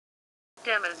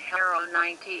Demon Hero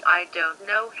 90. I don't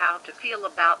know how to feel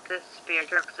about this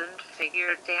Spearderks and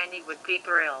figured Danny would be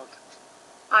thrilled.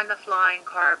 On the flying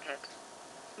carpet,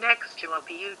 next to a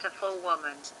beautiful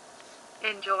woman,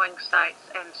 enjoying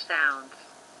sights and sounds.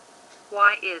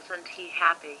 Why isn't he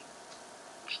happy?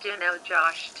 Dino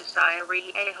Josh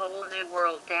Desiree, a whole new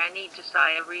world. Danny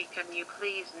Desiree, can you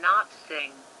please not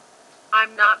sing?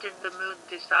 I'm not in the mood.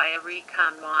 Desiree,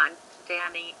 come on,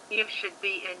 Danny, you should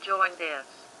be enjoying this.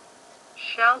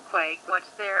 Shellquake,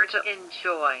 what's there to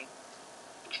enjoy?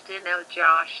 Dino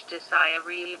Josh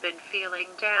Desiree, been feeling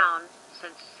down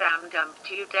since Sam dumped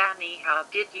you. Danny, how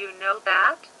did you know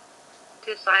that?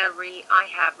 Desiree, I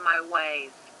have my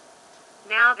ways.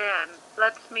 Now then,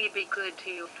 let's me be good to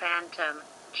you, Phantom.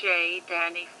 J.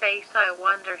 Danny face, I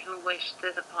wonder who wished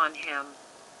this upon him.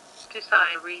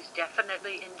 Desiree's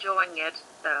definitely enjoying it,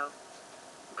 though.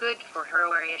 Good for her,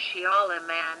 or is she all a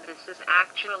man? This is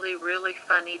actually really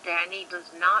funny. Danny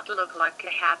does not look like a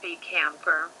happy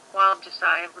camper, while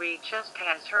Desiree just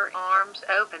has her arms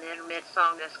open in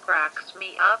mid-song. This cracks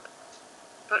me up.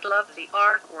 But love the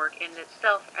artwork in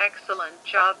itself. Excellent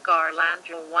job,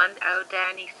 Garlandra 10.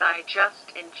 Danny, I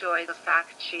just enjoy the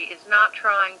fact she is not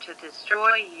trying to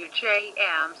destroy you.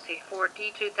 JMC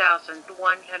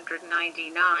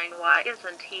 42,199. Why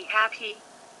isn't he happy?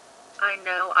 I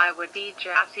know I would be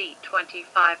Jassy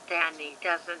 25. Danny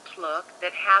doesn't look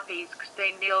that happy.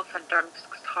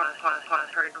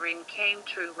 Her dream came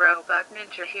true. Robot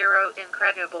Ninja Hero,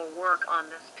 incredible work on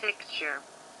this picture.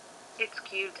 It's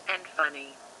cute and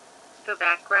funny. The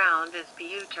background is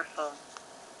beautiful.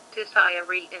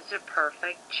 Desiree is a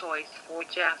perfect choice for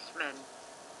Jasmine.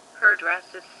 Her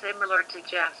dress is similar to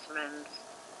Jasmine's.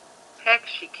 Heck,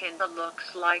 she kinda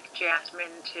looks like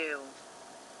Jasmine too.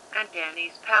 And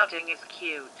Danny's pouting is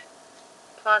cute.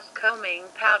 Plus combing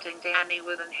pouting Danny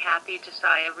with unhappy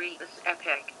Desiree is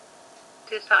epic.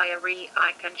 Desiree,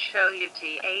 I can show you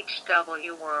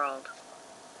THW World.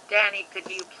 Danny,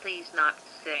 could you please not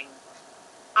sing?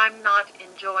 I'm not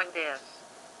enjoying this.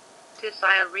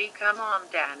 Desiree, come on,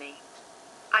 Danny.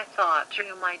 I thought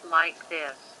you might like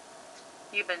this.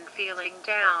 You've been feeling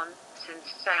down since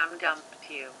Sam dumped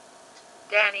you.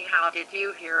 Danny, how did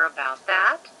you hear about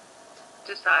that?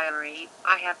 Desiree,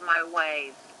 I have my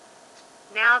ways.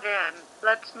 Now then,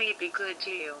 let's me be good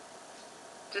to you.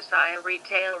 Desiree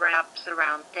tail wraps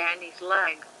around Danny's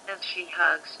leg as she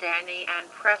hugs Danny and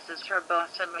presses her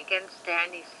bosom against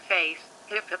Danny's face.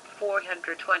 Hip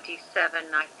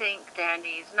 427. I think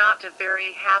Danny's not a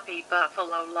very happy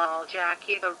buffalo. Lol.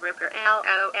 Jackie the Ripper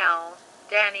LOL.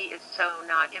 Danny is so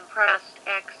not impressed.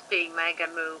 XB Mega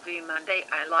Movie Monday.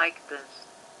 I like this.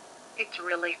 It's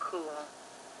really cool.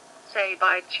 Say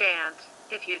by chance,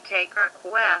 if you take our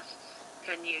quests,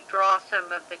 can you draw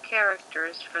some of the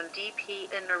characters from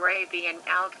DP in Arabian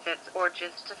outfits, or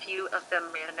just a few of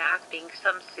them reenacting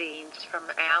some scenes from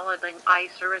Aladdin?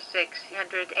 Isra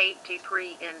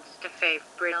 683 InstaFave.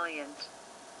 Brilliant.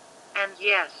 And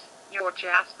yes, your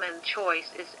Jasmine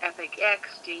choice is epic.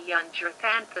 XD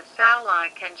Yundrathantha Sal, I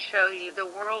can show you the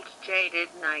world.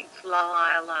 Jaded Nights. Lol,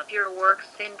 I love your work.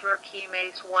 Cindre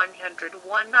Kimes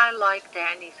 101. I like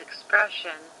Danny's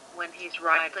expression when he's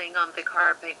riding on the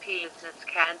carpet. Business,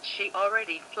 can't she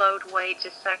already float way to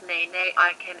Sagnane?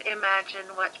 I can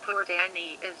imagine what poor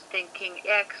Danny is thinking.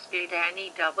 XB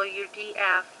Danny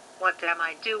WDF, what am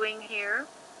I doing here?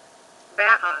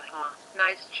 Bahaha,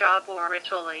 nice job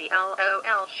originally.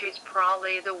 LOL, she's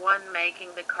probably the one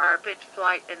making the carpet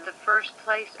flight in the first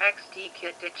place. XD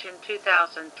Kittich in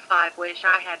 2005. Wish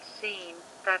I had seen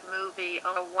that movie.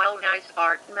 Oh well, nice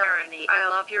art, Marini. I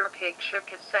love your picture,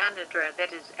 Cassandra.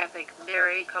 That is epic.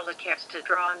 Very colorcast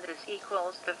drawn. This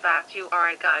equals the fact you are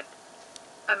a god.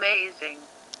 Amazing.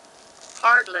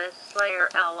 Heartless Slayer.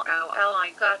 LOL,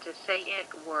 I gotta say it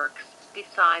works.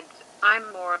 Besides,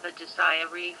 I'm more of a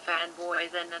Desiree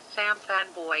fanboy than a Sam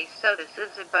fanboy, so this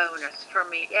is a bonus for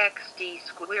me. XD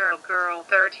Squirrel Girl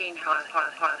 13. Ha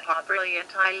ha ha ha.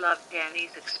 Brilliant. I love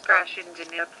Danny's expression.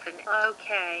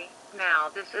 Okay, now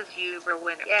this is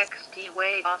Uberwin. XD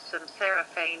way awesome.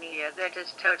 Seraphania, that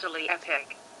is totally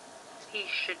epic. He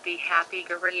should be happy.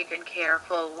 Great and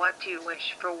careful what you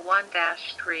wish for.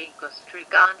 1-3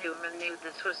 Gustriganhuman knew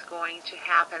this was going to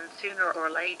happen sooner or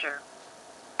later.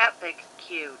 Epic,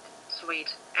 cute,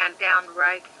 sweet, and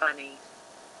downright funny.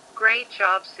 Great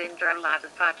job, Cindre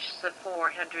Latafutch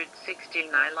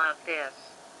 416. I love this.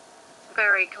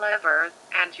 Very clever,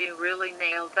 and you really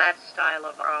nailed that style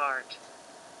of art.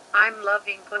 I'm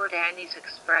loving poor Danny's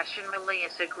expression.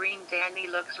 Melissa Green. Danny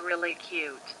looks really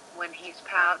cute when he's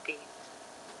pouty.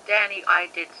 Danny, I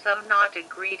did so not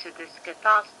agree to this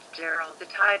Daryl, the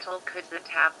title couldn't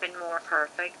have been more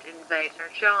perfect. Invader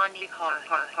Johnny, ha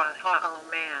ha ha ha, oh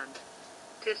man.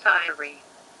 Desiree.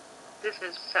 This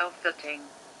is so fitting.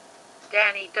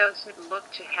 Danny doesn't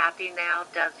look too happy now,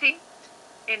 does he?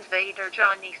 Invader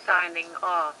Johnny signing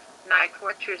off. Night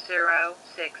Watcher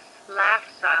 06.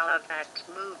 Laughs. I love that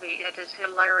movie. It is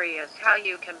hilarious how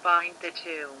you combine the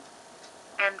two.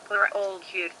 And poor old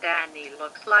cute Danny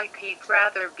looks like he'd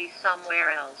rather be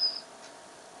somewhere else.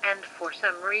 And for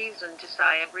some reason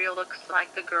Desiree looks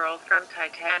like the girl from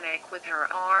Titanic with her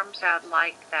arms out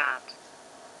like that.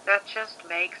 That just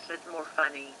makes it more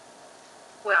funny.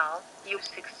 Well, you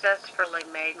successfully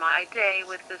made my day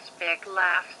with this big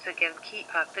laughs again.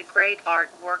 Keep up the great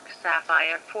artwork.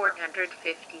 Sapphire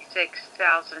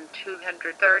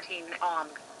 456,213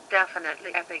 ONG.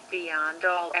 Definitely epic beyond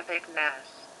all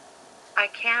epicness. I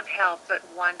can't help but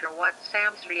wonder what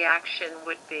Sam's reaction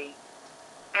would be.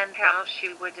 And how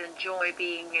she would enjoy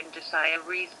being in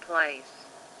Desiree's place.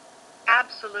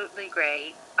 Absolutely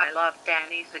great. I love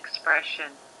Danny's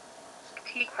expression.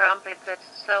 T-Crumpet,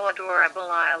 that's so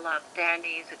adorable. I love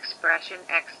Danny's expression.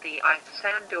 XDI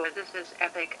Sando, this is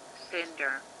epic.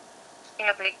 Cindre.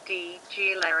 Epic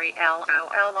DG Larry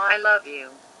LOL, I love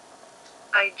you.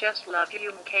 I just love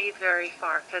you. MK very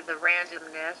far for the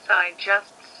randomness. I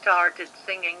just started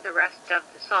singing the rest of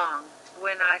the song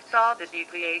when I saw the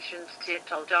deviations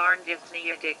title. Darn Disney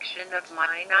addiction of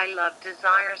mine. I love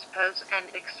Desire's pose and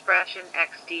expression.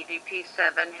 XDDP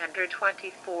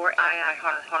 724 I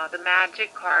ha ha, the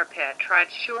magic carpet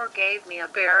ride sure gave me a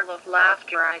barrel of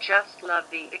laughter. I just love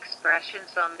the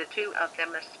expressions on the two of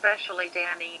them, especially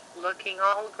Danny looking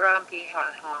all grumpy.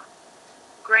 Ha ha.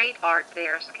 Great art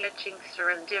there. Sketching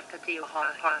serendipity.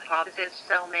 Ha ha ha. This is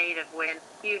so made of win.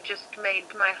 You just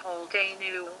made my whole day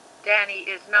new. Danny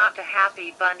is not a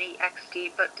happy bunny.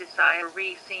 XD, but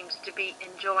Desiree seems to be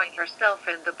enjoying herself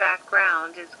and the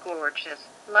background is gorgeous.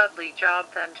 Lovely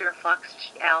job Thunderflux.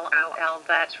 LOL,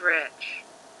 that's rich.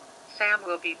 Sam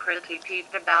will be pretty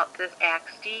peeved about this.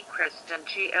 XD Kristen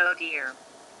G, oh dear.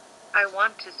 I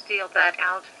want to steal that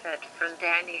outfit from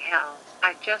Danny. Hell,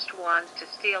 I just want to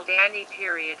steal Danny.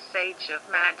 Period. Sage of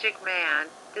Magic Man.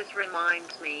 This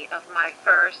reminds me of my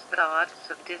first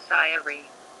thoughts of Desiree.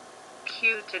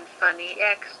 Cute and funny.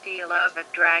 XD love a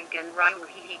dragon rhyme.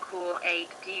 He cool.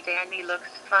 8D Danny looks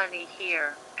funny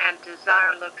here, and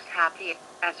Desire looks happy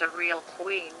as a real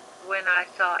queen. When I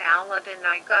saw Aladdin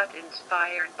I got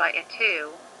inspired by it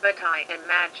too, but I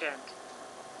imagined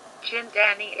Jin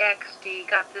Danny XD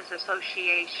got this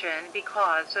association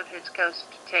because of his ghost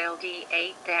tail.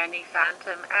 D8 Danny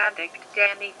Phantom Addict.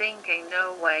 Danny thinking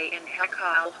no way in heck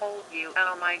I'll hold you.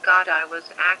 Oh my god, I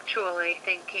was actually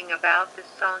thinking about this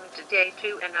song today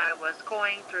too, and I was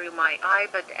going through my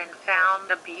iPod and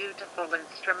found a beautiful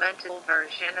instrumental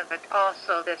version of it.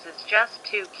 Also, this is just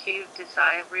too cute.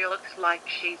 Desiree looks like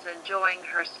she's enjoying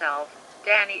herself.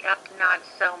 Danny up not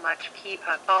so much. Keep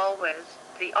up always.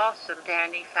 The awesome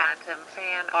Danny Phantom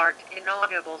fan art.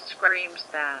 Inaudible screams.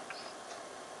 That's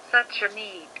such a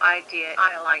neat idea.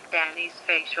 I like Danny's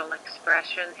facial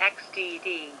expression.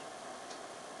 XDD.